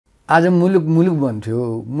आज मुलुक मुलुक बन्थ्यो,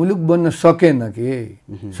 मुलुक बन्न सकेन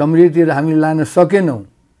कि समृद्धितिर हामी लान सकेनौँ,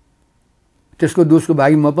 त्यसको दोषको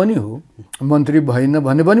भागी म पनि हो। मन्त्री भइन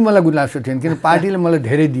भने पनि मलाई गुनासो थिएन, किन पार्टीले मलाई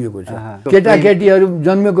धेरै दिएको छ। केटाकेटीहरू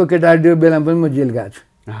जन्मेको केटाकेटीको बेलामा पनि म जेल गएको छु,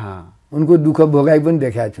 उनको दुःख भोगाइ पनि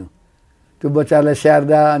देखाएको छु। त्यो बच्चालाई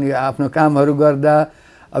स्याहार्दा अनि आफ्नो कामहरू गर्दा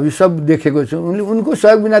अब यो सब देखेको छु। उनको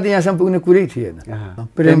सहयोग बिना त यहाँसम्म पुग्ने कुरै थिएन।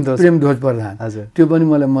 प्रेम ध्वज प्रधान त्यो पनि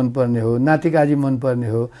मलाई मनपर्ने हो, नातिकाजी मनपर्ने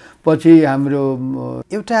हो। पछि हाम्रो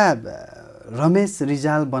एउटा रमेश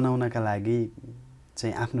रिजाल बनाउनका लागि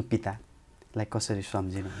चाहिँ आफ्नो पितालाई कसरी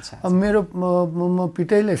सम्झिनुहुन्छ? अब मेरो म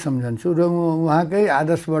पितैलाई सम्झन्छु र उहाँकै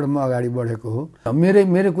आदर्शबाट म अगाडि बढेको हो।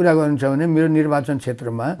 मेरो कुरा गर्नु छ भने मेरो निर्वाचन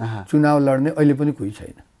क्षेत्रमा चुनाव लड्ने अहिले पनि कोही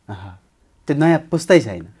छैन। त्यो नयाँ पुस्तै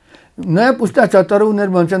छैन। नयाँ पुस्ता छ, तर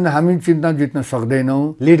उनीहरू भन्छन् हामी जित्न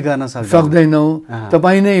सक्दैनौँ, लिड गर्न सक्दैनौँ,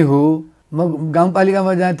 तपाईँ नै हो। म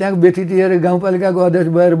गाउँपालिकामा जाँ, त्यहाँको व्यक्ति हेरेर गाउँपालिकाको अध्यक्ष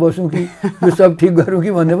भएर बसौँ कि यो सब ठिक गरौँ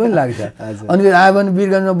कि भन्ने पनि लाग्छ। अनि आयो भने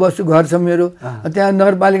वीरगञ्जमा बस्छु, घर छ मेरो, त्यहाँ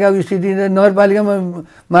नगरपालिकाको स्थिति नगरपालिकामा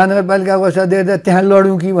महानगरपालिकाको अवस्था देख्दा त्यहाँ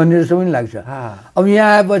लडौँ कि भन्ने जस्तो पनि लाग्छ। अब यहाँ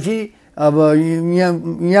आएपछि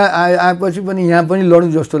आएपछि पनि यहाँ पनि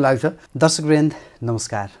लडौँ जस्तो लाग्छ। दर्शकवृन्द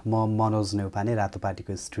नमस्कार, म मनोज नेउपाने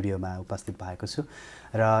रातोपाटीको स्टुडियोमा उपस्थित भएको छु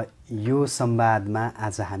र यो संवादमा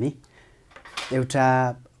आज हामी एउटा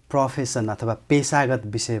प्रोफेसन अथवा पेशागत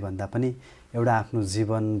विषयभन्दा पनि एउटा आफ्नो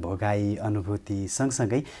जीवन भोगाई अनुभूति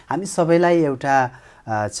सँगसँगै हामी सबैलाई एउटा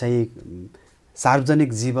चाहिँ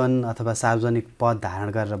सार्वजनिक जीवन अथवा सार्वजनिक पद धारण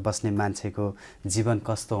गरेर बस्ने मान्छेको जीवन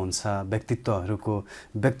कस्तो हुन्छ,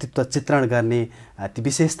 व्यक्तित्व चित्रण गर्ने ती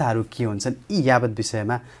विशेषताहरू के हुन्छन्, यी यावत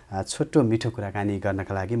विषयमा छोटो मिठो कुराकानी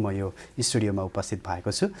गर्नका लागि म यो स्टुडियोमा उपस्थित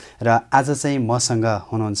भएको छु। र आज चाहिँ मसँग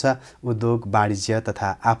हुनुहुन्छ उद्योग वाणिज्य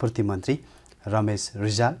तथा आपूर्ति मन्त्री रमेश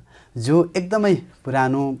रिजाल, जो एकदमै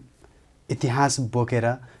पुरानो इतिहास बोकेर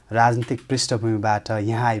राजनीतिक पृष्ठभूमिबाट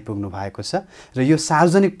यहाँ आइपुग्नु भएको छ र यो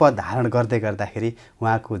सार्वजनिक पद धारण गर्दै गर्दाखेरि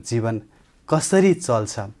उहाँको जीवन कसरी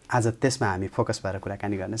चल्छ, आज त्यसमा हामी फोकस भएर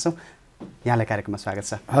कुराकानी गर्नेछौँ। यहाँलाई कार्यक्रममा स्वागत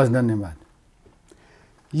छ। हस्, धन्यवाद।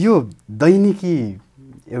 यो दैनिकी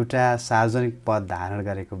एउटा सार्वजनिक पद धारण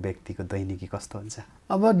गरेको व्यक्तिको दैनिकी कस्तो हुन्छ?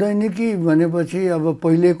 अब दैनिकी भनेपछि अब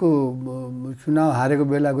पहिलेको चुनाव हारेको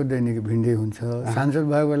बेलाको दैनिकी भिन्दै हुन्छ, सांसद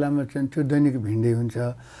भएको बेलामा चाहिँ त्यो दैनिकी भिन्दै हुन्छ,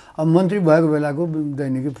 अब मन्त्री भएको बेलाको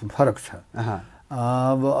दैनिकी फरक छ।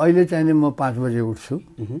 अब अहिले चाहिँ म 5 बजे उठ्छु,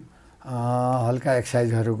 हल्का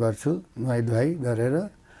एक्सर्साइजहरू गर्छु, नुहाई धुवाई गरेर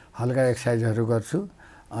हल्का एक्सर्साइजहरू गर्छु,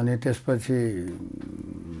 अनि त्यसपछि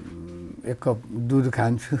 1 कप दुध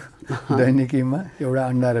खान्छु दैनिकीमा, एउटा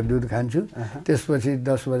अन्डा र दुध खान्छु। त्यसपछि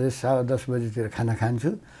 10 बजे 10:15 बजेतिर खाना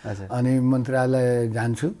खान्छु, अनि मन्त्रालय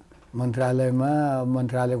जान्छु।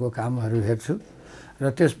 मन्त्रालयको कामहरू हेर्छु र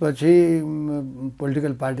त्यसपछि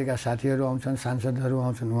पोलिटिकल पार्टीका साथीहरू आउँछन्, सांसदहरू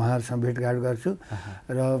आउँछन्, उहाँहरूसँग भेटघाट गर्छु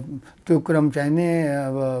र त्यो क्रम चाहिँ नि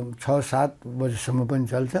अब 6-7 बजेसम्म पनि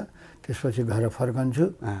चल्छ। त्यसपछि घर फर्कन्छु,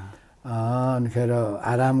 अनिखेर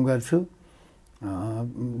आराम गर्छु।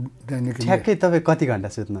 दैनिक ठ्याक्कै तपाईँ कति घन्टा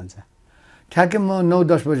सुत्नुहुन्छ? ठ्याक्कै म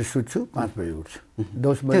 9-10 बजे सुत्छु, 5 बजे उठ्छु,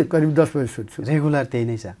 10 बजे करिब 10 बजे सुत्छु। रेगुलर त्यही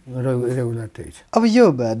नै छ? रेगुलर त्यही छ। अब यो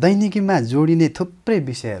दैनिकीमा जोडिने थुप्रै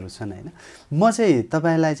विषयहरू छन् होइन। म चाहिँ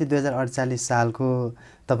तपाईँलाई चाहिँ 2048 सालको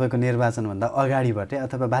तपाईँको निर्वाचनभन्दा अगाडिबाटै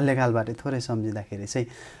अथवा बाल्यकालबाटै थोरै सम्झिँदाखेरि चाहिँ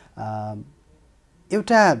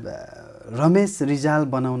एउटा रमेश रिजाल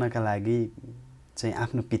बनाउनका लागि चाहिँ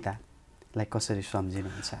आफ्नो पितालाई कसरी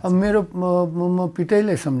सम्झिनुहुन्छ? अब मेरो म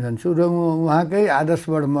पितैलाई सम्झन्छु र उहाँकै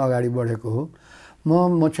आदर्शबाट म अगाडि बढेको हो। म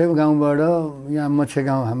मछे गाउँबाट, यहाँ मछे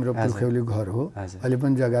गाउँ हाम्रो पुर्ख्यौली घर हो, अहिले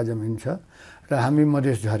पनि जग्गा जमिन छ र हामी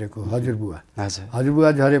मधेस झरेको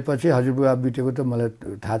हजुरबुवा झरेपछि हजुरबुवा बितेको त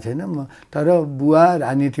मलाई थाहा छैन, तर बुवा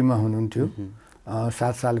राजनीतिमा हुनुहुन्थ्यो।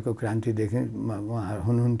 7 सालको क्रान्तिदेखि उहाँ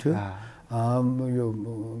हुनुहुन्थ्यो। यो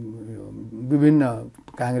विभिन्न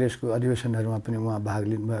काङ्ग्रेसको अधिवेशनहरूमा पनि उहाँ भाग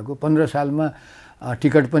लिनुभएको। 15 सालमा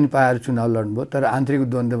टिकट पनि पाएर चुनाव लड्नुभयो, तर आन्तरिक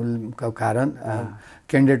द्वन्द्वका कारण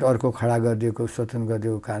क्यान्डिडेट अर्को खडा गरिदिएको, स्वतन्त्र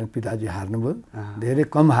गरिदिएको कारण पिताजी हार्नुभयो। धेरै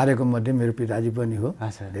कम हारेको मध्ये मेरो पिताजी पनि हो।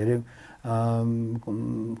 धेरै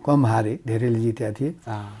कम हारे, धेरैले जितेका थिए,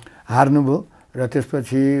 हार्नुभयो र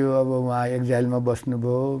त्यसपछि अब उहाँ एक्जाइलमा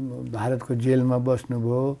बस्नुभयो, भारतको जेलमा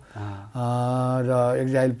बस्नुभयो र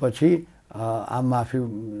एक्जाइल पछि आम माफी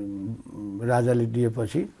राजाले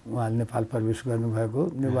दिएपछि उहाँले नेपाल प्रवेश गर्नुभएको।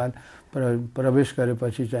 नेपाल प्रवेश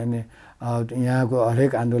गरेपछि चाहिँ यहाँको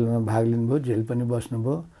हरेक आन्दोलनमा भाग लिनुभयो, जेल पनि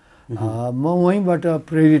बस्नुभयो। म वहीँबाट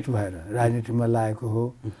प्रेरित भएर राजनीतिमा लागेको हो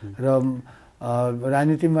र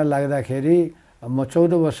राजनीतिमा लाग्दाखेरि म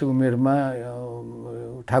 14 वर्षको उमेरमा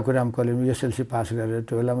ठाकुरराम कलेजमा एसएलसी पास गरेर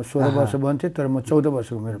त्यो बेलामा 16 वर्ष बन्थेँ तर म 14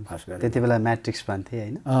 वर्षको उमेरमा पास गरेँ। त्यति बेला म्याट्रिक्स भन्थे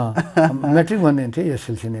हैन? म्याट्रिक भन्दैन थिएँ,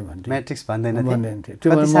 एसएलसी नै भन्थेँ। म्याट्रिक्स भन्दैन थिएँ त्यो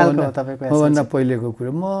मभन्दा पहिलेको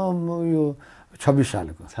कुरो। म यो 26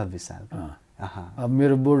 सालको। 26 सालको। अब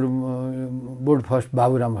मेरो बोर्ड फर्स्ट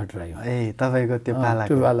बाबुराम भट्टराई हो। तपाईँको त्यो पाला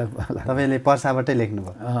तपाईँले पर्साबाटै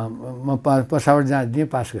लेख्नुभयो? म पर्साबाट जहाँ दिएँ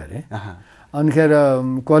पास गरेँ। अनिखेर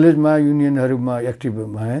कलेजमा युनियनहरूमा एक्टिभ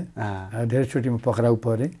भएँ, धेरैचोटि म पक्राउ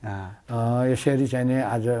परेँ। यसरी चाहिने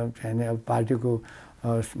आज चाहिने अब पार्टीको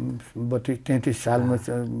 32-33 सालमा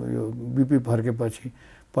यो बिपी फर्केपछि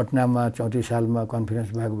पटनामा 34 सालमा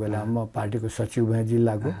कन्फरेन्स भएको बेला म पार्टीको सचिव भएँ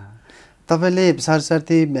जिल्लाको। तपाईँले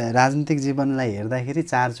सरसर्ती राजनीतिक जीवनलाई हेर्दाखेरि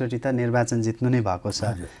 4 चोटि त निर्वाचन जित्नु नै भएको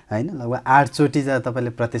छ हैन? लगभग 8 चोटि त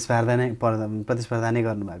तपाईँले प्रतिस्पर्धा नै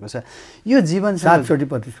गर्नुभएको छ। यो जीवन 7 चोटि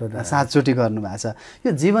प्रतिस्पर्धा 7 चोटि गर्नुभएको छ।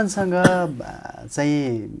 यो जीवनसँग चाहिँ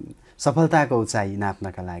सफलताको उचाइ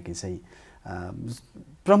नाप्नका लागि चाहिँ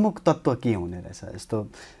प्रमुख तत्त्व के हुने रहेछ? यस्तो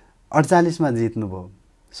 48 मा जित्नुभयो,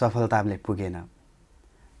 सफलताले पुगेन,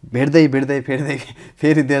 भेट्दै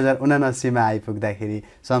फेरि 2079 मा आइपुग्दाखेरि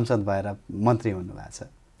संसद भएर मन्त्री हुनुभएको छ।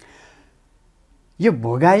 यो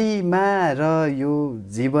भोगाईमा र यो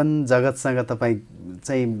जीवन जगतसँग तपाईँ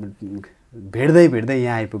चाहिँ भेट्दै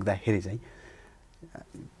यहाँ आइपुग्दाखेरि चाहिँ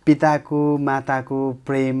पिताको माताको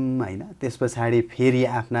प्रेम हैन, त्यस पछाडि फेरि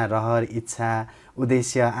आफ्ना रहर इच्छा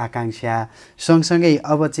उद्देश्य आकांक्षा सँगसँगै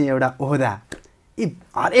अब चाहिँ एउटा ओहदा, यी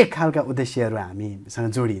हरेक खालका उद्देश्यहरू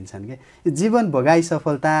हामीसँग जोडिन्छन् के। यो जीवन भोगाई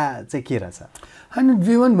सफलता चाहिँ के रहेछ? होइन,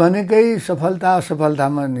 जीवन भनेकै सफलता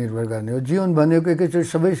असफलतामा निर्भर गर्ने हो। जीवन भनेको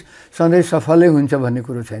एकैचोटि सधैँ सफलै हुन्छ भन्ने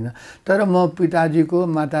कुरो छैन। तर म पिताजीको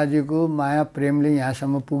माताजीको माया प्रेमले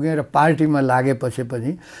यहाँसम्म पुगेँ र पार्टीमा लागेपछि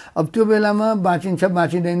पनि अब त्यो बेलामा बाँचिन्छ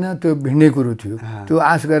बाँचिँदैन त्यो भिन्नै कुरो थियो। त्यो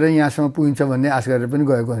आश गरेर यहाँसम्म पुगिन्छ भन्ने आश गरेर पनि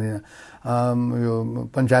गएको होइन। यो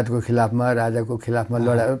पञ्चायतको खिलाफमा राजाको खिलाफमा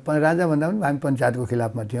लडाइ, राजा भन्दा पनि हामी पञ्चायतको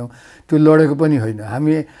खिलाफमा थियौँ, त्यो लडेको पनि होइन।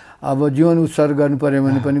 हामी अब जीवन उत्सर्ग गर्नु पऱ्यो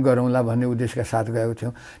भने पनि गरौँला भन्ने उद्देश्यका साथ गएको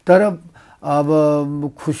थियौँ। तर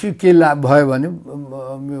अब खुसी के भयो भने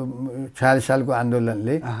 46 सालको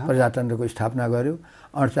आन्दोलनले प्रजातन्त्रको स्थापना गर्यो।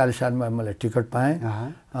 48 सालमा मलाई टिकट पाएँ।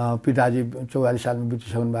 पिताजी 44 सालमा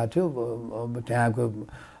बितिसक्नु भएको थियो। त्यहाँको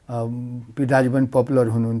पिताजी पनि पपुलर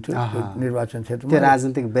हुनुहुन्थ्यो निर्वाचन क्षेत्रमा। त्यो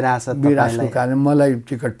राजनीतिक विरासतको कारण मलाई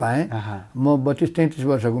टिकट पाएँ। म 32-33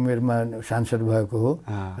 वर्षको उमेरमा सांसद भएको हो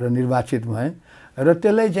र निर्वाचित भएँ। र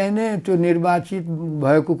त्यसलाई चाहिने त्यो निर्वाचित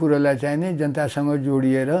भएको कुरोलाई चाहिने जनतासँग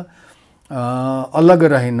जोडिएर अलग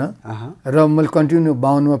रहेन र मैले कन्टिन्यू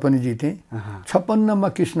 52 मा पनि जितेँ। 56 मा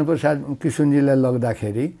कृष्णप्रसाद किशुनजीलाई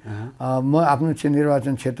लग्दाखेरि म आफ्नो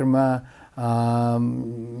निर्वाचन क्षेत्रमा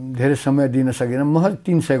धेरै समय दिन सकेन। महज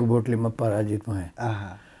 300 को भोटले म पराजित भएँ।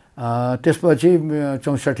 त्यसपछि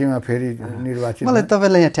 64 मा फेरि निर्वाचित। मलाई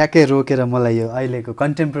तपाईँलाई यहाँ ठ्याक्कै रोकेर मलाई यो अहिलेको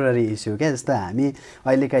कन्टेम्पोरेरी इस्यु क्या, जस्तो हामी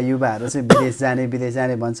अहिलेका युवाहरू चाहिँ विदेश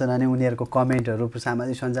जाने भन्छन् अनि उनीहरूको कमेन्टहरू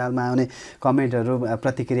सामाजिक सञ्जालमा आउने कमेन्टहरू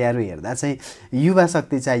प्रतिक्रियाहरू हेर्दा चाहिँ युवा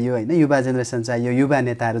शक्ति चाहियो हैन, युवा जेनेरेसन चाहियो, युवा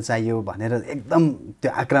नेताहरू चाहियो भनेर एकदम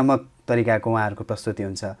त्यो आक्रामक तरिकाको उहाँहरूको प्रस्तुति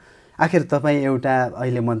हुन्छ। आखिर तपाईँ एउटा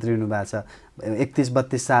अहिले मन्त्री हुनुभएको छ,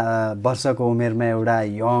 31-32 वर्षको उमेरमा एउटा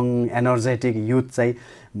यङ एनर्जेटिक युथ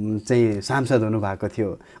चाहिँ सांसद हुनुभएको थियो।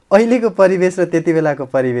 अहिलेको परिवेश र त्यति बेलाको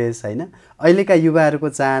परिवेश हैन, अहिलेका युवाहरूको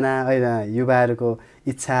चाहना, युवाहरूको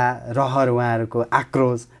इच्छा रहर, उहाँहरूको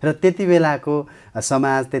आक्रोश र त्यति बेलाको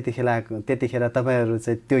समाज त्यतिखेर तपाईँहरू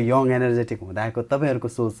चाहिँ त्यो यङ एनर्जेटिक हुँदाको तपाईँहरूको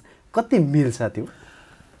सोच कति मिल्छ त्यो?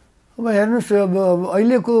 अब हेर्नुहोस्, अब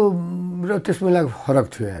अहिलेको र त्यस बेलाको फरक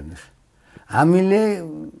थियो। हेर्नुहोस्, हामीले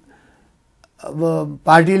अब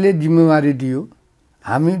पार्टीले जिम्मेवारी दियो,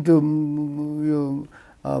 हामी त्यो यो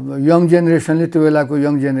अब यङ जेनेरेसनले, त्यो बेलाको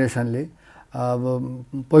यङ जेनेरेसनले अब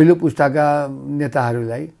पहिलो पुस्ताका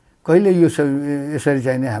नेताहरूलाई कहिले यो यसरी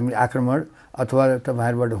चाहिने हामी आक्रमण अथवा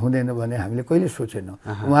तपाईँहरूबाट हुँदैन भने हामीले कहिले सोचेनौँ।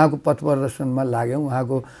 उहाँको पथ प्रदर्शनमा लाग्यौँ,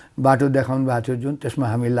 उहाँको बाटो देखाउनु भएको थियो जुन, त्यसमा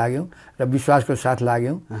हामी लाग्यौँ र विश्वासको साथ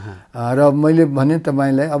लाग्यौँ। र मैले भने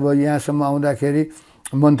तपाईँलाई अब यहाँसम्म आउँदाखेरि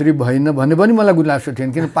मन्त्री भएन भन्ने पनि मलाई गुनासो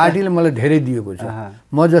थिएन, किन पार्टीले मलाई धेरै दिएको छ।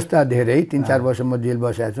 म जस्ता धेरै 3-4 वर्ष म जेल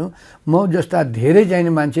बसेको छु, म जस्ता धेरै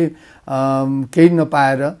चाहिने मान्छे केही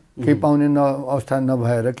नपाएर, केही पाउने अवस्था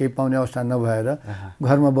नभएर, केही पाउने अवस्था नभएर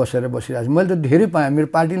घरमा बसिरहेको छु। मैले त धेरै पाएँ, मेरो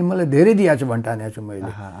पार्टीले मलाई धेरै दिएको छ भन्ठानेको छु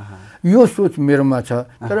मैले। यो सोच मेरोमा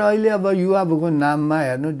छ। तर अहिले अब युवाको नाममा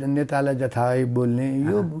हेर्नु नेतालाई जथाभावी बोल्ने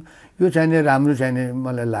यो चाहिने राम्रो चाहिने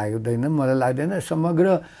मलाई लाग्दैन। समग्र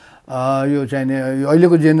यो चाहिँ नि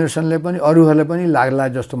अहिलेको जेनेरेसनले पनि अरूहरूलाई पनि लाग्ला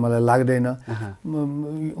जस्तो मलाई लाग्दैन।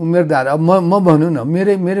 उमेरदार अब म भनौँ न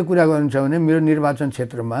मेरो कुरा गर्नु छ भने मेरो निर्वाचन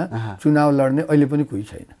क्षेत्रमा चुनाव लड्ने अहिले पनि कोही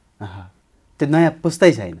छैन। त्यो नयाँ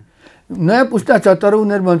पुस्तै छैन। नयाँ पुस्ता छ तर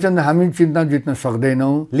उनीहरू भन्छन् हामी जित्न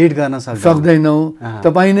सक्दैनौँ, लिड गर्न सक्दैनौँ,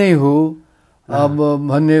 तपाईँ नै हो अब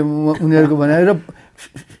भन्ने उनीहरूको भनाइ र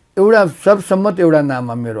एउटा सर्वसम्मत एउटा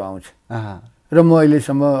नाममा मेरो आउँछ र म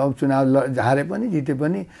अहिलेसम्म अब चुनाव हारे पनि जिते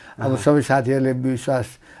पनि अब सबै साथीहरूले विश्वास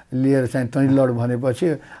लिएर चाहिँ तै लड भनेपछि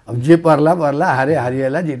अब जे पर्ला हारे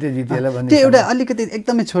हारिएला जितेला भन्ने त्यो एउटा अलिकति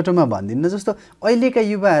एकदमै छोटोमा भनिदिनु। जस्तो अहिलेका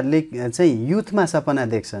युवाहरूले चाहिँ युथमा सपना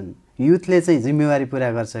देख्छन्, युथले चाहिँ जिम्मेवारी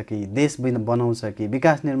पुरा गर्छ कि देश बनाउँछ कि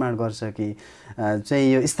विकास निर्माण गर्छ कि चाहिँ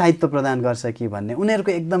यो स्थायित्व प्रदान गर्छ कि भन्ने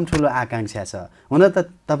उनीहरूको एकदम ठुलो आकाङ्क्षा छ। हुन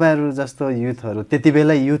त तपाईँहरू जस्तो युथहरू त्यति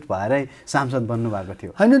बेला युथ भएरै सांसद बन्नुभएको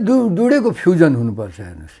थियो। होइन, दुवैको फ्युजन हुनुपर्छ।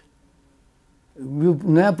 हेर्नुहोस्, यो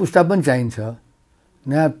नयाँ पुस्ता पनि चाहिन्छ।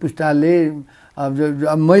 नयाँ पुस्ताले अब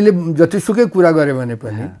मैले जतिसुकै कुरा गरेँ भने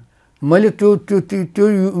पनि मैले त्यो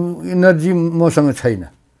इनर्जी मसँग छैन।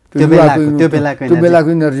 त्यो बेलाको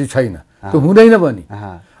इनर्जी छैन, त्यो हुँदैन पनि।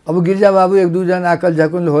 अब गिरिजा बाबु एक दुईजना आकल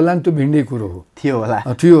झाकुल होला नि, त्यो भिन्दै कुरो हो, थियो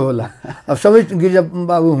होला। अब सबै गिरिजा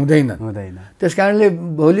बाबु हुँदैन। त्यस कारणले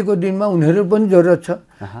भोलिको दिनमा उनीहरू पनि जरुरत छ,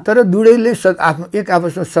 तर दुवैले एक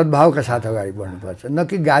आपसमा सद्भावका साथ अगाडि बढ्नुपर्छ, न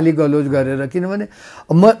कि गाली गलोज गरेर। किनभने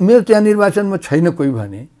मेरो त्यहाँ निर्वाचनमा छैन कोही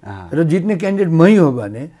भने र जित्ने क्यान्डिडेट मै हो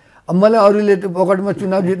भने अब मलाई अरूले त्यो पकडमा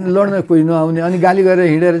चुनाव लड्न कोही नआउने अनि गाली गरेर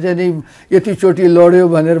हिँडेर चाहिँ नि यतिचोटि लड्यो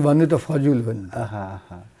भनेर भन्नु त फजुल हो नि।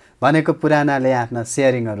 भनेको पुरानाले आफ्ना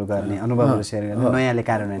सेयरिङहरू गर्ने, अनुभवहरू सेयर गर्ने, नयाँले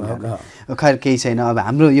कार्यान्वयन गर्ने। खैर केही छैन। अब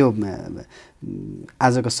हाम्रो यो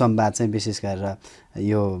आजको संवाद चाहिँ विशेष गरेर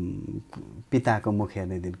यो पिताको मुख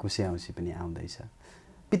हेर्ने दिन कुशे औँसी पनि आउँदैछ।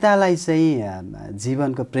 पितालाई चाहिँ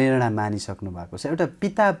जीवनको प्रेरणा मानिसक्नु भएको छ। एउटा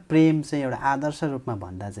पिता प्रेम चाहिँ एउटा आदर्श रूपमा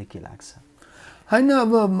भन्दा चाहिँ के लाग्छ? होइन,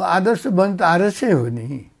 अब आदर्श भन्नु त आदर्शै हो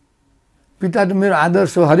नि। पिता त मेरो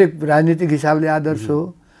आदर्श हो, हरेक राजनीतिक हिसाबले आदर्श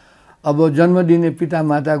हो। अब जन्म दिने पिता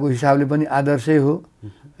माताको हिसाबले पनि आदर्शै हो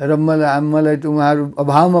र मलाई त उहाँहरू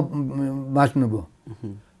अभावमा बाँच्नुभयो।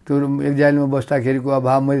 त्यो एक्जाइलमा बस्दाखेरिको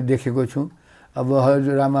अभाव मैले देखेको छु। अब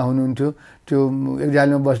हजुरआमा हुनुहुन्थ्यो, त्यो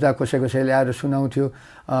एक्जाइलमा बस्दा कसैले आएर सुनाउँथ्यो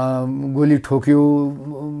गोली ठोक्यो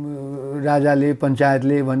राजाले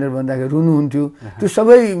पञ्चायतले भनेर भन्दाखेरि रुनुहुन्थ्यो। त्यो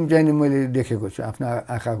सबै चाहिँ नि मैले देखेको छु आफ्नो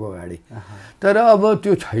आँखाको अगाडि। तर अब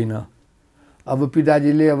त्यो छैन। अब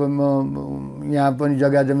पिताजीले अब म यहाँ पनि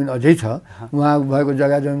जग्गा जमिन अझै छ, उहाँ भएको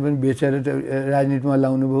जग्गा जमिन पनि बेचेर राजनीतिमा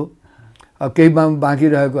लाउनु भयो। अब केही बाँकी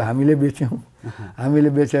रहेको हामीले बेच्यौँ, हामीले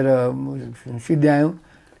बेचेर सिद्ध्यायौँ।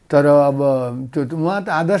 तर अब त्यो उहाँ त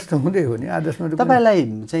आदर्श त हुँदै हो नि। आदर्शमा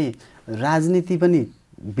तपाईँलाई चाहिँ राजनीति पनि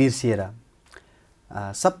बिर्सिएर,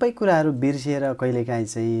 सबै कुराहरू बिर्सिएर कहिलेकाहीँ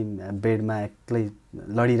चाहिँ बेडमा एक्लै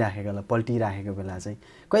लडिराखेको बेला, पल्टिराखेको बेला चाहिँ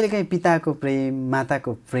कहिलेकाहीँ पिताको प्रेम,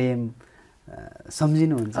 माताको प्रेम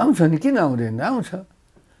सम्झिनुहुन्छ? आउँछ नि, किन आउँदैन?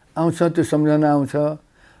 आउँछ त्यो सम्झना आउँछ।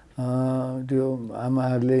 त्यो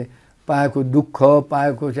आमाहरूले पाएको दुःख,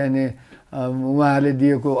 पाएको चाहिँ नि उहाँहरूले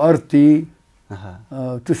दिएको अर्ती,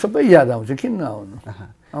 त्यो सबै याद आउँछ। किन नआउनु?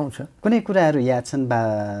 आउँछ। कुनै कुराहरू याद छन्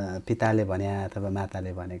पिताले भने अथवा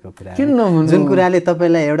माताले भनेको कुरा, किन नहुनु, जुन कुराले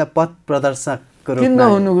तपाईँलाई एउटा पथ प्रदर्शकको रूपमा? किन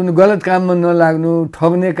नहुनु? गलत काममा नलाग्नु,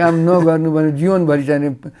 ठग्ने काम नगर्नु भने जीवनभरि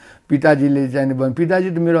चाहिँ पिताजीले चाहिँ भन्नु। पिताजी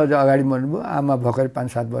त मेरो अझ अगाडि बढ्नुभयो, आमा भर्खर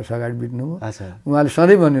 5-7 वर्ष अगाडि बित्नुभयो। उहाँले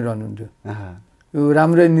सधैँ भनिरहनुहुन्थ्यो यो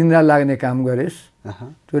राम्रै निन्द्रा लाग्ने काम गरेस्,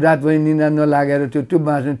 त्यो रातभरि निन्द्रा नलागेर त्यो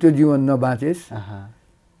बाँच्नु, त्यो जीवन नबाँचेस्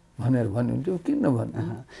भनेर भन्नुहुन्थ्यो। किन नभन्नु?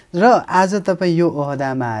 र आज तपाईँ यो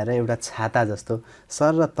ओहदामा आएर एउटा छाता जस्तो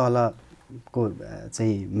सर र तलको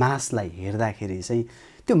चाहिँ मासलाई हेर्दाखेरि चाहिँ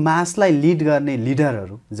त्यो मासलाई लिड गर्ने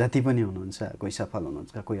लिडरहरू जति पनि हुनुहुन्छ, कोही सफल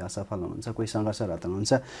हुनुहुन्छ, कोही असफल हुनुहुन्छ, कोही सङ्घर्षरत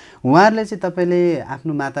हुनुहुन्छ, उहाँहरूले चाहिँ तपाईँले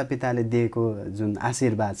आफ्नो मातापिताले दिएको जुन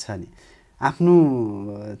आशीर्वाद छ नि,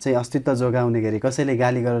 आफ्नो चाहिँ अस्तित्व जोगाउने गरी, कसैले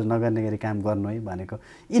गाली गरोज नगर्ने गरी काम गर्नु है भनेको,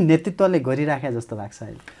 यी नेतृत्वले गरिराखे जस्तो लाग्छ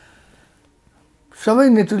अहिले? सबै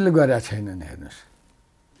नेतृत्वले गरेका छैनन्। हेर्नुहोस्,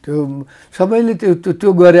 त्यो सबैले त्यो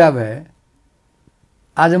गरे भए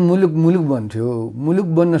आज मुलुक बन्थ्यो। मुलुक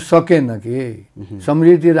बन्न सकेन कि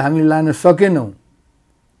समृद्धितिर हामी लान सकेनौँ,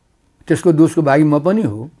 त्यसको दोषको भागी म पनि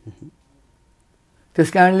हो। त्यस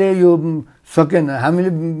कारणले यो सकेन।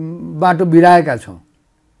 हामीले बाटो बिराएका छौँ।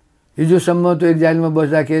 हिजोसम्म त्यो एक्जाइलमा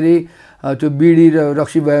बस्दाखेरि त्यो बिडी र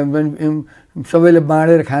रक्सी भयो भने सबैले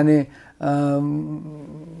बाँडेर खाने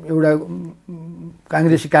एउटा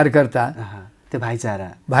काङ्ग्रेसी कार्यकर्ता, त्यो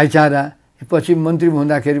भाइचारा पछि मन्त्री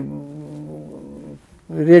हुँदाखेरि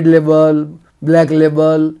red label, black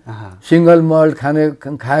label, single malt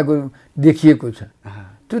खाएको देखिएको छ।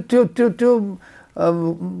 त्यो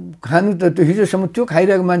खानु त त्यो हिजोसम्म त्यो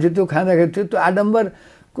खाइरहेको मान्छे त्यो खाँदाखेरि त्यो आडम्बर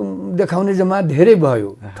देखाउने जमात धेरै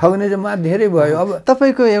भयो, ठग्ने जमात धेरै भयो। अब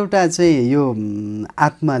तपाईँको एउटा चाहिँ यो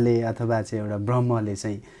आत्माले अथवा चाहिँ एउटा ब्रह्मले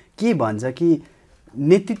चाहिँ के भन्छ कि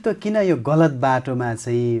नेतृत्व किन यो गलत बाटोमा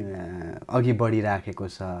चाहिँ अघि बढिराखेको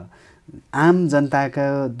छ? आम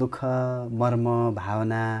जनताको दुःख मर्म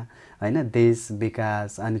भावना हैन, देश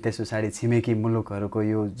विकास अनि त्यस पछाडि छिमेकी मुलुकहरूको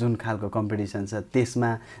यो जुन खालको कम्पिटिसन छ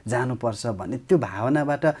त्यसमा जानुपर्छ भन्ने त्यो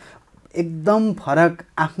भावनाबाट एकदम फरक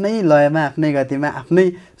आफ्नै लयमा आफ्नै गतिमा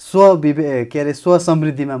आफ्नै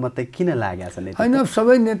स्वसमृद्धिमा मात्रै किन लागेको छ? होइन,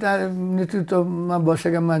 सबै नेतृत्वमा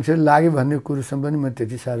बसेका मान्छेहरू लागे भन्ने कुरोसँग पनि म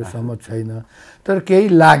त्यति साह्रो सहमत छैन, तर केही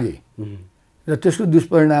लागे र त्यसको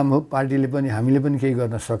दुष्परिणाम हो। पार्टीले पनि हामीले पनि केही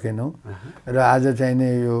गर्न सकेनौँ र आज चाहिँ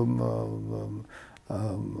नै यो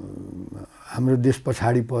हाम्रो देश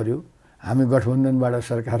पछाडि पर्यो, हामी गठबन्धनबाट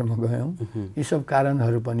सरकारमा गयौँ, यी सब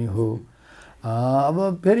कारणहरू पनि हो।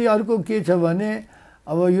 अब फेरि अर्को के छ भने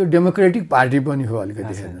अब यो डेमोक्रेटिक पार्टी पनि हो।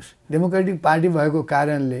 अलिकति हेर्नुहोस्, डेमोक्रेटिक पार्टी भएको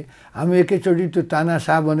कारणले हामी एकैचोटि त्यो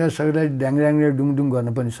तानासा भनेर सबैलाई ड्याङड्याङले डुङडुङ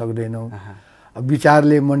गर्न पनि सक्दैनौँ।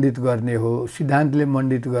 विचारले मण्डित गर्ने हो, सिद्धान्तले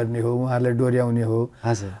मण्डित गर्ने हो, उहाँहरूलाई डोर्याउने हो।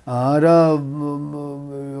 र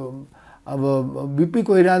अब बिपी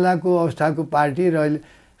कोइरालाको अवस्थाको पार्टी र अहिले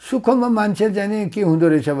सुखमा मान्छे चाहिँ के हुँदो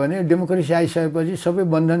रहेछ भने डेमोक्रेसी आइसकेपछि सबै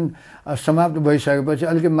बन्धन समाप्त भइसकेपछि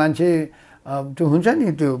अलिकति मान्छे त्यो हुन्छ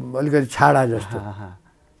नि त्यो अलिकति छाडा जस्तो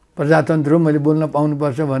प्रजातन्त्र हो, मैले बोल्न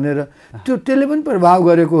पाउनुपर्छ भनेर त्यसले पनि प्रभाव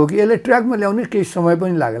गरेको हो कि यसले ट्र्याकमा ल्याउने केही समय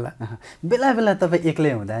पनि लाग्ला। बेला बेला तपाईँ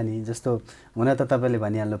एक्लै हुँदा नि, जस्तो हुन त तपाईँले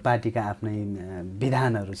भनिहाल्नु पार्टीका आफ्नै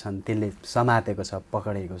विधानहरू छन्, त्यसले समातेको छ,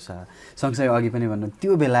 पकडेको छ। सँगसँगै अघि पनि भन्नु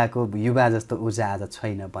त्यो बेलाको युवा जस्तो ऊर्जा आज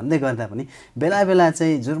छैन भन्दै गर्दा पनि बेला बेला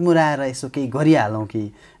चाहिँ जुर्मुराएर यसो केही गरिहालौँ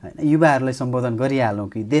कि युवाहरूलाई सम्बोधन गरिहालौँ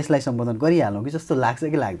कि देशलाई सम्बोधन गरिहालौँ कि जस्तो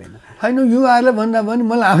लाग्छ कि लाग्दैन? होइन, युवाहरूलाई भन्दा पनि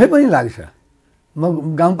मलाई आफै पनि लाग्छ।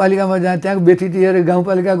 म गाउँपालिकामा जाँ, त्यहाँको व्यथित लिएर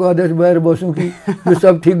गाउँपालिकाको अध्यक्ष भएर बसौँ कि यो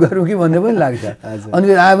सब ठिक गरौँ कि भन्ने पनि लाग्छ।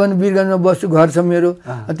 अनि आयो भने वीरगञ्जमा बस्छु, घर छ मेरो,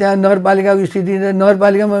 त्यहाँ नगरपालिकाको स्थिति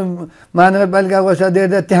महानगरपालिकामा महानगरपालिकाको अवस्था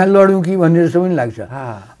देख्दा त्यहाँ लडौँ कि भन्ने जस्तो पनि लाग्छ।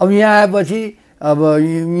 अब यहाँ आएपछि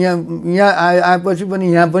आएपछि पनि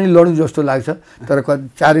यहाँ पनि लडौँ जस्तो लाग्छ। तर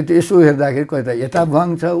चारैतिर यसो हेर्दाखेरि कता यता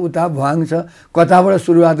भुवाङ छ, उता भुवाङ छ, कताबाट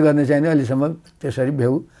सुरुवात गर्ने चाहिँ अहिलेसम्म त्यसरी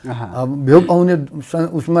भ्यू पाउने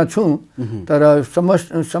उसमा छु। तर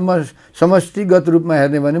समष्टिगत रूपमा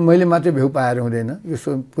हेर्ने भने मैले मात्रै भ्यू पाएर हुँदैन, यो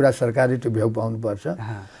पुरा सरकारले त्यो भ्यू पाउनुपर्छ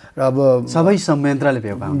र अब सबै संयन्त्रले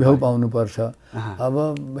भ्यू पाउनुपर्छ। अब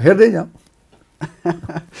हेर्दै जाउँ।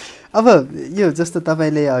 अब यो जस्तो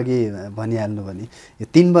तपाईँले अघि भनिहाल्नु भने यो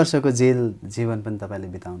 3 वर्षको जेल जीवन पनि तपाईँले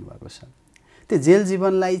बिताउनु भएको छ। त्यो जेल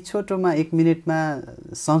जीवनलाई छोटोमा 1 मिनटमा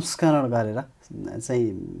संस्करण गरेर चाहिँ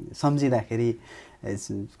सम्झिँदाखेरि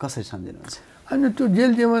कसरी सम्झिनुहुन्छ? होइन, त्यो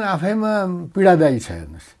जेल जीवन आफैमा पीडादायी छ।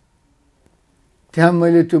 हेर्नुहोस्, त्यहाँ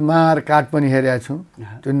मैले त्यो मार काट पनि हेरेको छु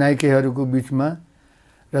त्यो नाइकेहरूको बिचमा,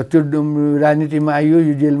 र त्यो राजनीतिमा आइयो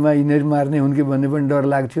यो जेलमा यिनीहरू मार्ने हुन् कि भन्ने पनि डर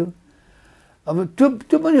लाग्थ्यो। अब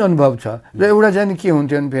त्यो पनि अनुभव छ। र एउटा चाहिँ के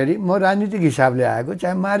हुन्थ्यो भने फेरि म राजनीतिक हिसाबले आएको,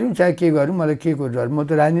 चाहे मार्यौँ चाहे के गरौँ, मलाई के को डर, म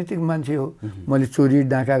त राजनीतिक मान्छे हो, मैले चोरी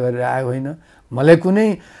डाका गरेर आएको होइन। मलाई कुनै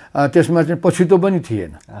त्यसमा चाहिँ पछितो पनि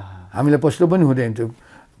थिएन, हामीलाई पछितो पनि हुँदैन थियो।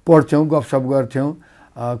 पढ्थ्यौँ, गफसफ गर्थ्यौँ,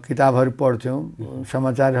 किताबहरू पढ्थ्यौँ,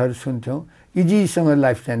 समाचारहरू सुन्थ्यौँ, इजीसँग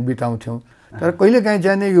लाइफ चाहिँ बिताउँथ्यौँ। तर कहिलेकाहीँ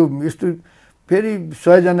चाहिँ यो यस्तो फेरि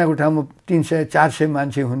 100 जनाको ठाउँमा 300-400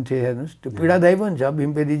 मान्छे हुन्थे। हेर्नुहोस्, त्यो पीडादायी पनि छ।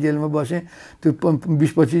 भीमपेदी जेलमा बसेँ, त्यो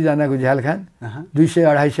 20-25 जनाको झ्याल खान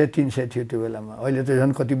 200-250-300 थियो त्यो बेलामा। अहिले त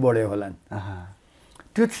झन् कति बढ्यो होलान्।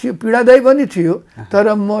 त्यो पीडादायी पनि थियो,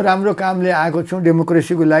 तर म राम्रो कामले आएको छु,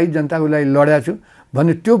 डेमोक्रेसीको लागि, जनताको लागि लडेको छु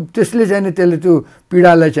भने त्यसले चाहिँ त्यसले त्यो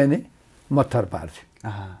पीडालाई चाहिँ मत्थर पार्छ।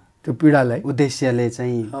 त्यो पीडालाई उद्देश्यले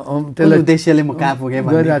चाहिँ त्यसलाई उद्देश्यले म कहाँ पुगेँ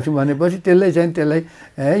गरिरहेको छु भनेपछि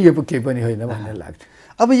त्यसलाई यो केही पनि होइन भन्ने लाग्छ।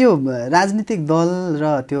 अब यो राजनीतिक दल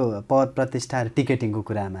र त्यो पद प्रतिष्ठा र टिकटिङको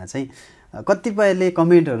कुरामा चाहिँ कतिपयले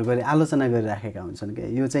कमेन्टहरू गरी आलोचना गरिराखेका हुन्छन्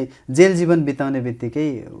कि यो चाहिँ जेल जीवन बिताउने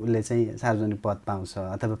बित्तिकै उसले चाहिँ सार्वजनिक पद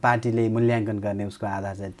पाउँछ अथवा पार्टीले मूल्याङ्कन गर्ने उसको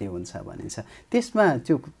आधार चाहिँ त्यो हुन्छ भनिन्छ। त्यसमा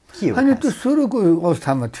त्यो के हो? अनि त्यो सुरुको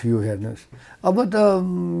अवस्थामा थियो। हेर्नुहोस्, अब त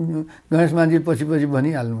गणेश मान्छे पछि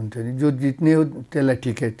भनिहाल्नुहुन्थ्यो नि, जो जित्ने हो त्यसलाई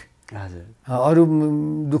टिकट, हजुर, अरू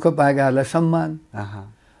दुःख पाएकाहरूलाई सम्मान।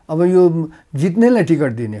 अब यो जित्नेलाई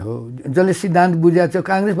टिकट दिने हो, जसले सिद्धान्त बुझाएको छ।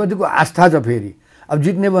 काङ्ग्रेसप्रतिको आस्था छ। फेरि अब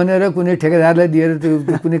जित्ने भनेर कुनै ठेकेदारलाई दिएर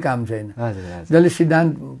त्यो कुनै काम छैन। जसले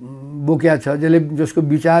सिद्धान्त बोक्या छ, जसको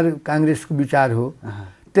विचार काङ्ग्रेसको विचार हो,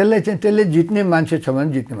 त्यसले जित्ने मान्छे छ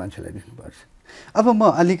भने जित्ने मान्छेलाई दिनुपर्छ। अब म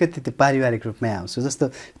अलिकति त्यो पारिवारिक रूपमै आउँछु। जस्तो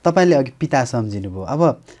तपाईँले अघि पिता सम्झिनुभयो, अब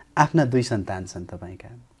आफ्ना 2 सन्तान छन् तपाईँका,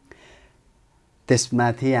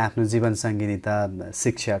 त्यसमाथि आफ्नो जीवनसङ्गिनी त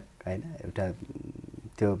शिक्षक होइन, एउटा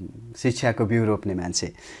त्यो शिक्षाको बिउ रोप्ने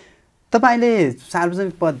मान्छे। तपाईँले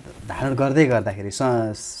सार्वजनिक पद धारण गर्दै गर्दाखेरि,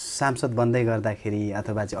 सांसद बन्दै गर्दाखेरि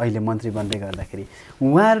अथवा चाहिँ अहिले मन्त्री बन्दै गर्दाखेरि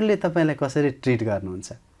उहाँहरूले तपाईँलाई कसरी ट्रिट गर्नुहुन्छ?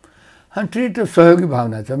 ट्रिट त सहयोगी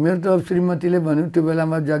भावना छ। मेरो त श्रीमतीले भन्यो त्यो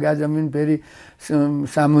बेलामा जग्गा जमिन फेरि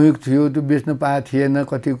सामूहिक थियो, त्यो बेच्न पाएको थिएन,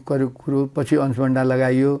 कति कुरो पछि अंशबन्डा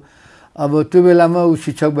लगाइयो। अब त्यो बेलामा ऊ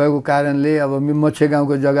शिक्षक भएको कारणले अब मच्छे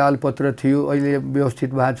गाउँको जग्गा अलपत्र थियो, अहिले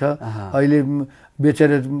व्यवस्थित भएको छ, अहिले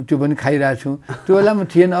बेचेर त्यो पनि खाइरहेको छु। त्यो बेलामा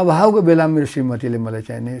थिएन, अभावको बेलामा मेरो श्रीमतीले मलाई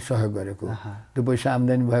चाहिँ नि सहयोग गरेको, त्यो पैसा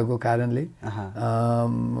आम्दानी भएको कारणले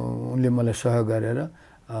उनले मलाई सहयोग गरेर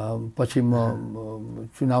पछि म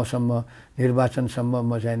चुनावसम्म निर्वाचनसम्म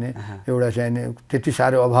म चाहिँ नि एउटा चाहिँ नि त्यति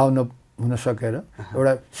साह्रो अभाव हुन सकेर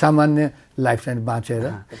एउटा सामान्य लाइफ चाहिँ बाँचेर।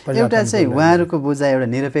 एउटा चाहिँ उहाँहरूको बुझाइ एउटा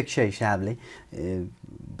निरपेक्ष हिसाबले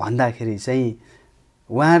भन्दाखेरि चाहिँ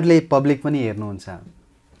उहाँहरूले पब्लिक पनि हेर्नुहुन्छ,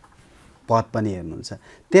 पद पनि हेर्नुहुन्छ,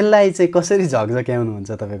 त्यसलाई चाहिँ कसरी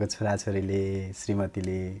झकझक्याउनुहुन्छ तपाईँको छोराछोरीले,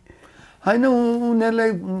 श्रीमतीले? होइन,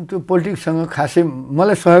 उनीहरूलाई त्यो पोलिटिक्ससँग खासै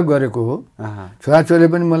मलाई सहयोग गरेको हो, छोराछोरीले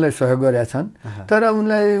पनि मलाई सहयोग गरेका छन्, तर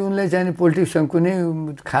उनलाई चाहिँ नि पोलिटिक्ससँग कुनै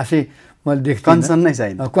खासै मैले देख्छु कन्सर्न नै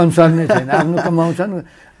छैन, कन्सर्न नै छैन। आफ्नो कमाउँछन्,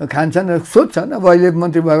 खान्छन्, सोध्छन्। अब अहिले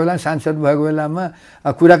मन्त्री भएको बेला, सांसद भएको बेलामा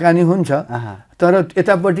कुराकानी हुन्छ, तर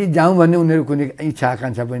यतापट्टि जाउँ भन्ने उनीहरू कुनै इच्छा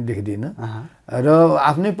आकाङ्क्षा पनि देख्दिनँ र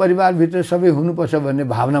आफ्नै परिवारभित्र सबै हुनुपर्छ भन्ने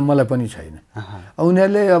भावना मलाई पनि छैन।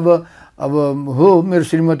 उनीहरूले अब हो, मेरो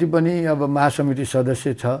श्रीमती पनि अब महासमिति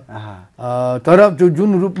सदस्य छ, तर त्यो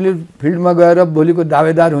जुन रूपले फिल्डमा गएर भोलिको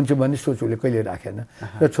दावेदार हुन्छ भन्ने सोच उसले कहिले राखेन।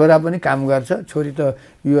 र छोरा पनि काम गर्छ, छोरी त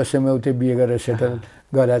युएसएमा उतै बिहे गरेर सेटल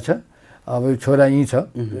गरेछ, अब छोरा यहीँ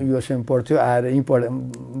छ, युएसएमा पढ्थ्यो, आएर यहीँ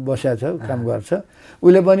बस्या छ, काम गर्छ।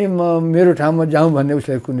 उसले पनि म मेरो ठाउँमा जाउँ भन्ने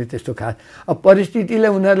उसलाई कुनै त्यस्तो खास अब परिस्थितिले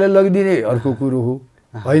उनीहरूलाई लगिदिने अर्को कुरो हो,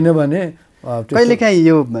 होइन भने कहिलेकाहीँ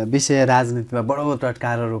यो विषय राजनीतिमा बडो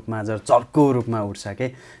टटकारो रूपमा चर्को रूपमा उठ्छ के,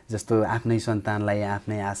 जस्तो आफ्नै सन्तानलाई,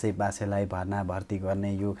 आफ्नै आशै बासेलाई भर्ती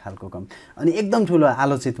गर्ने यो खालको कम, अनि एकदम ठुलो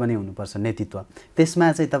आलोचित पनि हुनुपर्छ नेतृत्व,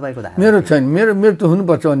 त्यसमा चाहिँ तपाईँको धारणा? मेरो छैन, मेरो त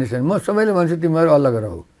हुनुपर्छ भन्ने छैन। म सबैले भन्छु तिमीहरू अलग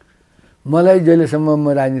रह, मलाई जहिलेसम्म म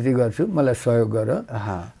राजनीति गर्छु मलाई सहयोग गर,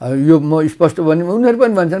 यो म स्पष्ट भने उनीहरू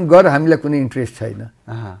पनि भन्छन् गर, हामीलाई कुनै इन्ट्रेस्ट छैन।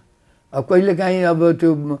 अब कहिलेकाहीँ अब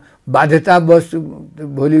त्यो बाध्यतावश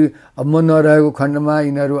भोलि अब म नरहेको खण्डमा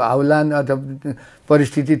यिनीहरू आउलान् अथवा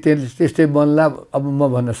परिस्थिति त्यस्तै बन्ला, अब म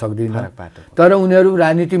भन्न सक्दिनँ। तर उनीहरू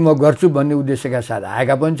राजनीति म गर्छु भन्ने उद्देश्यका साथ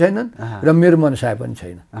आएका पनि छैनन् र मेरो मनसाय पनि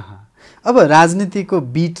छैन। अब राजनीतिको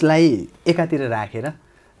बिटलाई एकातिर राखेर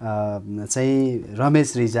चाहिँ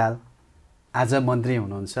रमेश रिजाल आज मन्त्री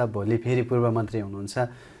हुनुहुन्छ, भोलि फेरि पूर्व मन्त्री हुनुहुन्छ,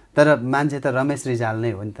 तर मान्छे त रमेश रिजाल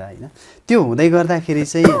नै हो नि त, होइन? त्यो हुँदै गर्दाखेरि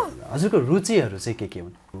चाहिँ हजुरको रुचिहरू चाहिँ के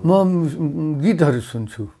हुन्? म गीतहरू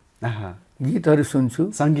सुन्छु, गीत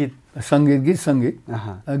सङ्गीत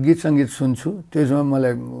सुन्छु। त्यसमा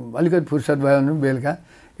मलाई अलिकति फुर्सद भयो भने बेलुका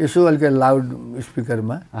यसो अलिकति लाउड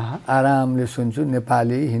स्पिकरमा आरामले सुन्छु,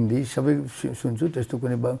 नेपाली हिन्दी सबै सुन्छु, त्यस्तो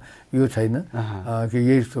कुनै यो छैन कि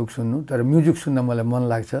यही थोक सुन्नु, तर म्युजिक सुन्न मलाई मन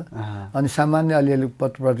लाग्छ। अनि सामान्य अलिअलि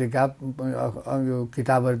पत्र पत्रिका, यो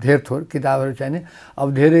किताबहरू धेर थोर किताबहरू चाहिने, अब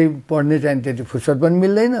धेरै पढ्ने चाहिँ त्यति फुर्सद पनि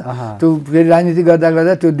मिल्दैन। त्यो फेरि राजनीति गर्दा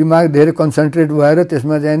गर्दा त्यो दिमाग धेरै कन्सन्ट्रेट भएर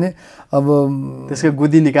त्यसमा चाहिने अब त्यसको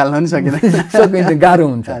गुदी निकाल्न पनि सकिन्छ, गाह्रो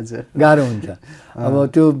हुन्छ।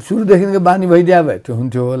 अब त्यो सुरुदेखिको बानी भइदिया भए त्यो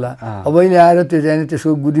हुन्थ्यो होला, अब अहिले आएर त्यो चाहिँ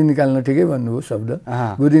त्यसको गुदी निकाल्न, ठिकै भन्नुभयो शब्द,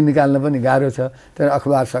 गुदी निकाल्न पनि गाह्रो छ। तर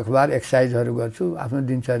अखबार एक्सर्साइजहरू गर्छु, आफ्नो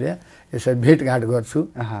दिनचर्या यसरी भेटघाट गर्छु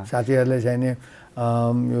साथीहरूलाई चाहिने,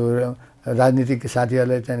 यो राजनीतिक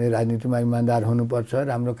साथीहरूलाई चाहिँ राजनीतिमा इमान्दार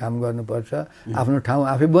हुनुपर्छ, राम्रो काम गर्नुपर्छ, आफ्नो ठाउँ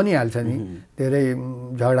आफै बनिहाल्छ नि, धेरै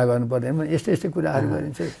झगडा गर्नु पर्दैन, यस्तै कुराहरू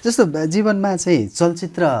गरिन्छ। जस्तो जीवनमा चाहिँ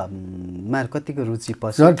चलचित्रमा कतिको रुचि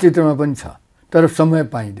पर्छ? चलचित्रमा पनि छ, तर समय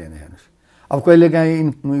पाइँदैन। हेर्नुहोस्, अब कहिलेकाहीँ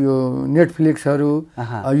यो नेटफ्लिक्सहरू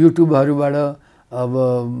युट्युबहरूबाट अब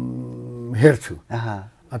हेर्छु,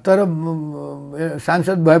 तर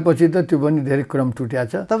सांसद भएपछि त त्यो पनि धेरै क्रम टुट्या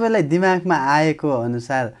छ। तपाईँलाई दिमागमा आएको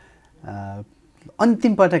अनुसार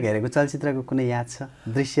अन्तिम पटक हेरेको चलचित्रको कुनै याद छ,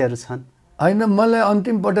 दृश्यहरू छन्? होइन, मलाई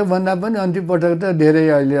अन्तिम पटक भन्दा पनि अन्तिम पटक त धेरै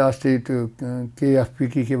अहिले अस्ति त्यो केएफपी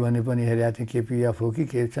के भने पनि हेरेको थिएँ, केपिएफ हो कि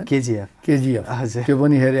के छ, केजिएफ त्यो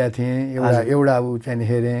पनि हेरेको थिएँ, एउटा ऊ चाहिँ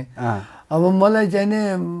हेरेँ। अब मलाई चाहिँ नि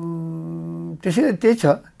त्यसैले त्यही छ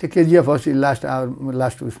त्यो केजिएफ अस्ति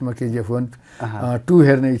लास्ट उसमा केजिएफ 1 2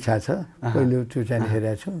 हेर्ने इच्छा छ पहिलो त्यो चाहिँ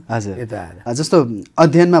हेरेको छु हजुर यता आएर जस्तो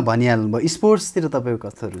अध्ययनमा भनिहाल्नुभयो स्पोर्ट्सतिर तपाईँको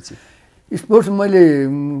कस्तो रुचि स्पोर्ट्स मैले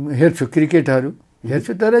हेर्छु क्रिकेटहरू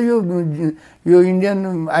हेर्छु तर यो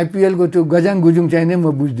इन्डियन आइपिएलको त्यो गजाङ गुजुङ चाहिँ नै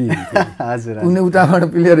म बुझ्दिनँ हजुर उनी उताबाट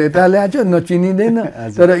प्लेयर यता ल्याएको छ नचिनिँदैन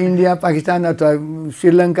तर इन्डिया पाकिस्तान अथवा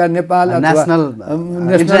श्रीलङ्का नेपाल अथवा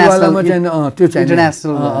नेसनलवालामा चाहिँ त्यो चाहिँ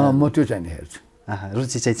म त्यो चाहिँ हेर्छु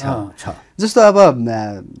रुचि चाहिँ छ जस्तो अब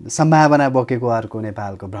सम्भावना बोकेको अर्को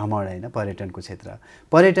नेपालको भ्रमण होइन पर्यटनको क्षेत्र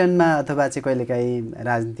पर्यटनमा अथवा चाहिँ कहिलेकाहीँ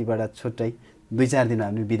राजनीतिबाट छुट्टै 2-4 दिन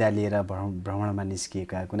हामी बिदा लिएर भ्रमणमा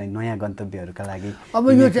निस्किएका कुनै नयाँ गन्तव्यहरूका लागि अब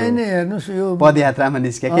यो चाहिँ नि हेर्नुहोस् यो पदयात्रामा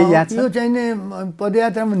निस्के के याद छ यो चाहिँ नि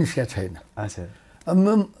पदयात्रामा निस्केको छैन हजुर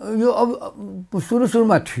यो अब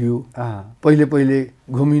सुरुमा थियो पहिले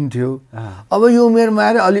घुमिन्थ्यो अब यो उमेरमा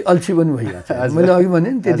आएर अलि अल्छी पनि भइरहेको छ मैले अघि भने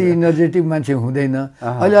नि त्यति इनर्जेटिक मान्छे हुँदैन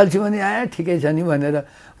अहिले अल्छी पनि आए ठिकै छ नि भनेर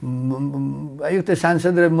एक त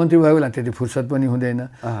सांसद र मन्त्री भएको बेला त्यति फुर्सद पनि हुँदैन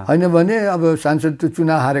होइन भने अब सांसद त्यो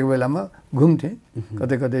चुनाव हारेको बेलामा घुम्थेँ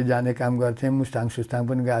कतै कतै जाने काम गर्थेँ मुस्ताङ सुस्ताङ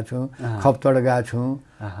पनि गएको छु खप्तड गएको छु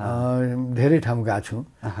धेरै ठाउँ गएको छु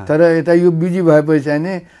तर यता यो बिजी भएपछि चाहिँ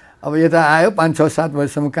नि अब यता आयो 5-6-7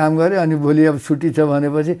 बजीसम्म काम गरेँ अनि भोलि अब छुट्टी छ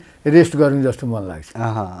भनेपछि रेस्ट गरौँ जस्तो मन लाग्छ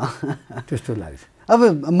त्यस्तो लाग्छ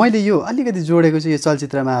अब मैले यो अलिकति जोडेको छु यो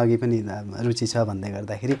चलचित्रमा अघि पनि रुचि छ भन्दै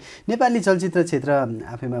गर्दाखेरि नेपाली चलचित्र क्षेत्र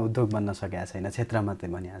आफैमा उद्योग बन्न सकेको छैन क्षेत्र मात्रै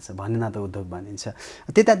भनिहाल्छ भनेन त उद्योग भनिन्छ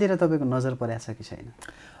त्यतातिर तपाईँको नजर परेको छ कि छैन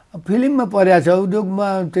फिल्ममा परेको छ उद्योगमा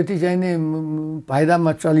त्यति चाहिँ नि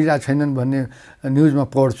फाइदामा चलिरहेको छैनन् भन्ने न्युजमा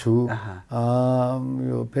पढ्छु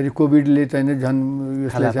यो फेरि कोभिडले चाहिँ नि झन्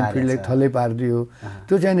यसलाई चाहिँ फिल्डलाई थलै पारिदियो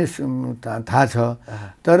त्यो चाहिँ नि थाहा छ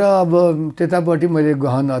तर अब त्यतापट्टि मैले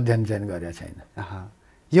गहन अध्ययन चाहिँ गरेको छैन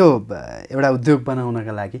यो एउटा उद्योग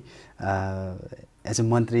बनाउनका लागि एज अ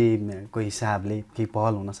मन्त्रीको हिसाबले केही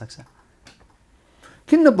पहल हुनसक्छ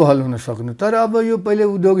किन पहल हुन सक्नु तर अब यो पहिले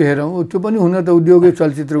उद्योग हेरौँ त्यो पनि हुन त उद्योगै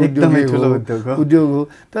चलचित्र उद्योग हो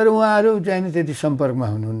तर उहाँहरू चाहिँ नि त्यति सम्पर्कमा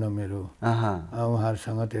हुनुहुन्न मेरो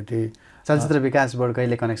उहाँहरूसँग त्यति चलचित्र विकास बोर्ड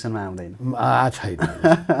कहिले कनेक्सनमा आउँदैन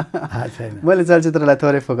छैन मैले चलचित्रलाई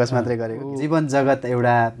थोरै फोकस मात्रै गरेको जीवन जगत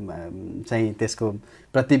एउटा चाहिँ त्यसको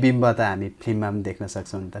प्रतिबिम्ब त हामी फिल्ममा पनि देख्न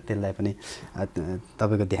सक्छौँ नि त त्यसलाई पनि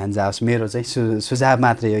तपाईँको ध्यान जाओस् मेरो चाहिँ सुझाव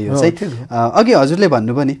मात्रै हो यो चाहिँ अघि हजुरले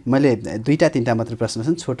भन्नुभयो नि मैले 2-3टा मात्रै प्रश्न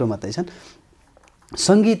छन् छोटो मात्रै छन्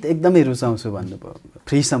सङ्गीत एकदमै रुचाउँछु भन्नुभयो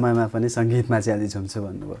फ्री समयमा पनि सङ्गीतमा चाहिँ अलि झुम्छु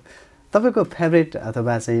भन्नुभयो तपाईँको फेभरेट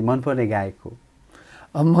अथवा चाहिँ मनपर्ने गायक हो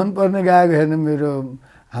मनपर्ने गायक हेर्नु मेरो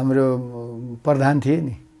हाम्रो प्रधान थिए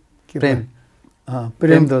नि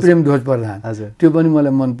प्रेमध्वज प्रधान त्यो पनि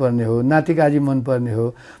मलाई मनपर्ने हो नातिकाजी मनपर्ने हो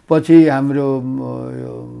पछि हाम्रो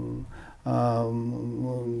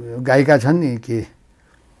गायिका छन् नि के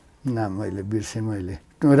नाम मैले बिर्सेँ मैले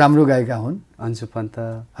राम्रो गायिका हुन् अन्जु पन्त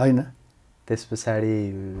होइन त्यस पछाडि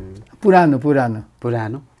पुरानो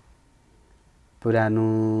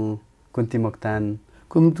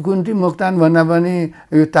कुन्ती मोक्तान भन्दा पनि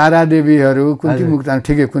यो तारा देवीहरू कुन्ती मोक्तान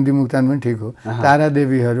ठिकै कुन्ती मोक्तान पनि ठिक हो तारा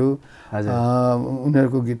देवीहरू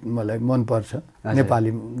उनीहरूको गीत मलाई मनपर्छ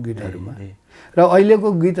नेपाली गीतहरूमा र अहिलेको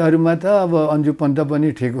गीतहरूमा त अब अन्जु पन्त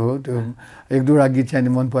पनि ठिक हो त्यो 1-2वटा गीत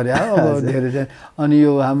चाहिँ मन पर्यो अब धेरै चाहिँ अनि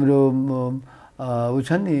यो हाम्रो ऊ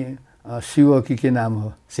छ नि शिव के नाम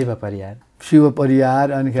हो शिव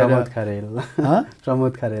परियार अनि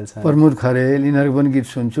प्रमोद खरेल यिनीहरूको पनि गीत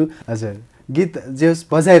सुन्छु हजुर गीत जे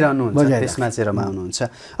बजाइरहनुहुन्छ त्यसमा चाहिँ रमाउनुहुन्छ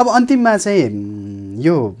अब अन्तिममा चाहिँ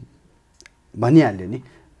यो भनिहाल्यो नि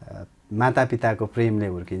मातापिताको प्रेमले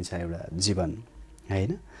हुर्किन्छ एउटा जीवन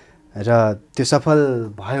होइन र त्यो सफल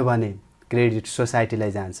भयो भने क्रेडिट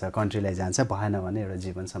सोसाइटीलाई जान्छ कन्ट्रीलाई जान्छ भएन भने एउटा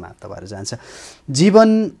जीवन समाप्त भएर जान्छ जीवन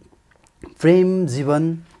प्रेम जीवन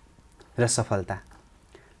र सफलता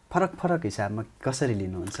फरक हिसाबमा कसरी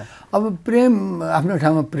लिनुहुन्छ अब प्रेम आफ्नो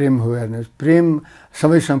ठाउँमा प्रेम हो हेर्नुहोस् प्रेम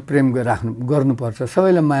सबैसँग प्रेम गर्नुपर्छ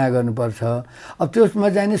सबैलाई माया गर्नुपर्छ अब त्यसमा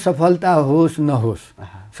चाहिँ नि सफलता होस् नहोस्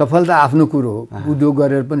सफलता आफ्नो कुरो हो उद्योग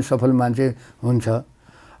गरेर पनि सफल मान्छे हुन्छ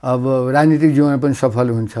अब राजनीतिक जीवनमा पनि सफल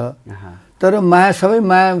हुन्छ तर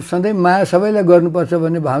सधैँ माया सबैलाई गर्नुपर्छ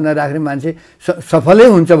भन्ने भावना राख्ने मान्छे सफलै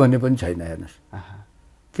हुन्छ भन्ने पनि छैन हेर्नुहोस्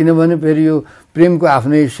किनभने फेरि यो प्रेमको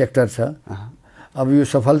आफ्नै सेक्टर छ अब यो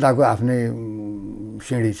सफलताको आफ्नै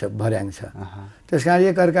सिँढी छ भर्याङ छ त्यस कारण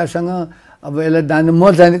एकअर्कासँग अब यसलाई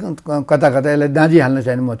म चाहिँ कता यसलाई दाँजी हाल्न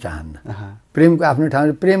चाहिँ म चाहन्न प्रेमको आफ्नो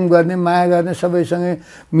ठाउँमा प्रेम गर्ने माया गर्ने सबैसँग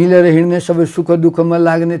मिलेर हिँड्ने सबै सुख दुःखमा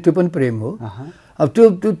लाग्ने त्यो पनि प्रेम हो अब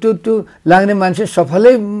त्यो लाग्ने मान्छे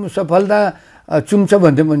सफलता चुम्छ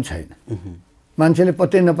भन्ने पनि छैन मान्छेले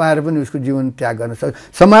पत्तै नपाएर पनि उसको जीवन त्याग गर्न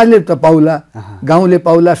सक्छ। समाजले त पाउला, गाउँले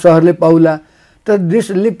पाउला, सहरले पाउला, तर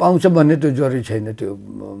देशले पाउँछ भन्ने त्यो जरुरी छैन।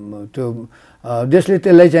 त्यो देशले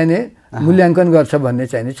त्यसलाई चाहिने मूल्याङ्कन गर्छ भन्ने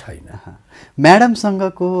चाहिने छैन।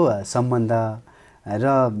 म्याडमसँगको सम्बन्ध र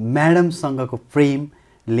म्याडमसँगको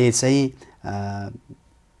प्रेमले चाहिँ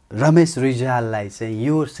रमेश रिजाललाई चाहिँ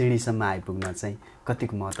यो श्रेणीसम्म आइपुग्न चाहिँ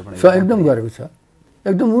कतिको महत्त्वपूर्ण एकदम गरेको छ।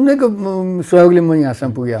 एकदम उनीको सहयोगले म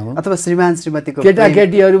यहाँसम्म पुगेँ हुँ। अथवा श्रीमान श्रीमतीको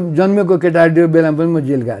केटाकेटीहरू जन्मेको केटाकेटीको बेलामा पनि म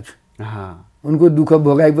जेल गएको छु। उनको दुःख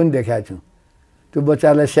भोगाइ पनि देखाएको छु। त्यो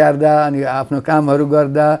बच्चालाई स्याहार्दा अनि आफ्नो कामहरू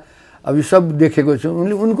गर्दा अब यो सब देखेको छु।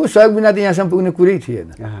 उनको सहयोग बिना त यहाँसम्म पुग्ने कुरै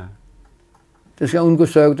थिएन। त्यस कारण उनको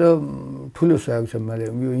सहयोग त ठुलो सहयोग छ।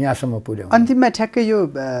 मैले यो यहाँसम्म पुर्याउँ। अन्तिममा ठ्याक्कै यो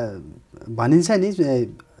भनिन्छ नि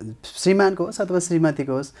श्रीमानको होस् अथवा श्रीमतीको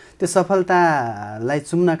होस्, त्यो सफलतालाई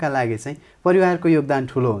चुम्नका लागि चाहिँ परिवारको योगदान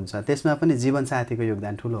ठुलो हुन्छ, त्यसमा पनि जीवनसाथीको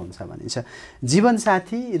योगदान ठुलो हुन्छ भनिन्छ।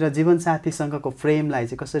 जीवनसाथी र जीवनसाथीसँगको प्रेमलाई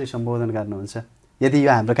चाहिँ कसरी सम्बोधन गर्नुहुन्छ? यदि यो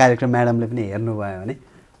हाम्रो कार्यक्रम म्याडमले पनि हेर्नुभयो भने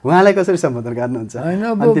उहाँलाई कसरी सम्बोधन गर्नुहुन्छ? होइन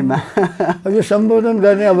अन्तिममा अब यो सम्बोधन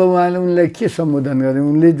गर्ने अब उहाँले उनलाई के सम्बोधन गर्ने,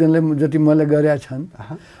 उनले जति मलाई गरेका छन्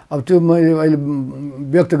अब त्यो मैले अहिले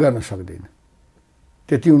व्यक्त गर्न सक्दिनँ।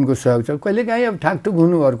 त्यति उनको सहयोग छ। कहिलेकाहीँ अब ठाकठुक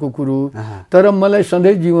हुनु अर्को कुरो, तर मलाई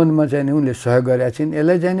सधैँ जीवनमा चाहिँ नि उनले सहयोग गरेका छिन्।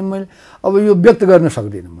 यसलाई चाहिँ नि मैले अब यो व्यक्त गर्न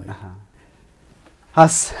सक्दिनँ मैले।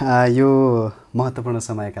 हस्, यो महत्त्वपूर्ण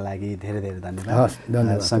समयका लागि धेरै धेरै धन्यवाद। हस्,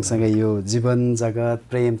 धन्यवाद। सँगसँगै यो जीवन जगत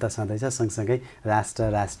प्रेम त छँदैछ, सँगसँगै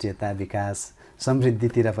राष्ट्र राष्ट्रियता विकास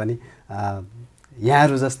समृद्धितिर पनि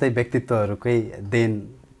यहाँहरू जस्तै व्यक्तित्वहरूकै देन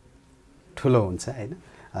ठुलो हुन्छ होइन,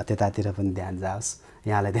 त्यतातिर पनि ध्यान जाओस्।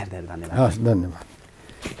 यहाँलाई धेरै धेरै धन्यवाद। हस्, धन्यवाद।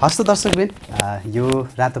 हस्त दर्शकबिन, यो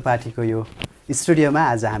रातोपाटीको यो स्टुडियोमा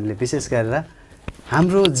आज हामीले विशेष गरेर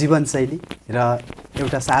हाम्रो जीवनशैली र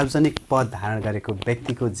एउटा सार्वजनिक पद धारण गरेको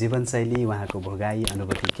व्यक्तिको जीवनशैली, उहाँको भोगाई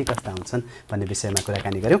अनुभूति के कस्ता हुन्छन् भन्ने विषयमा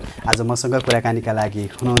कुराकानी गऱ्यौँ। आज मसँग कुराकानीका लागि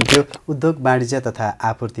हुनुहुन्थ्यो उद्योग वाणिज्य तथा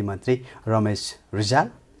आपूर्ति मन्त्री रमेश रिजाल।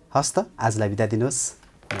 हस्त, आजलाई बिदा दिनुहोस्।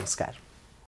 नमस्कार।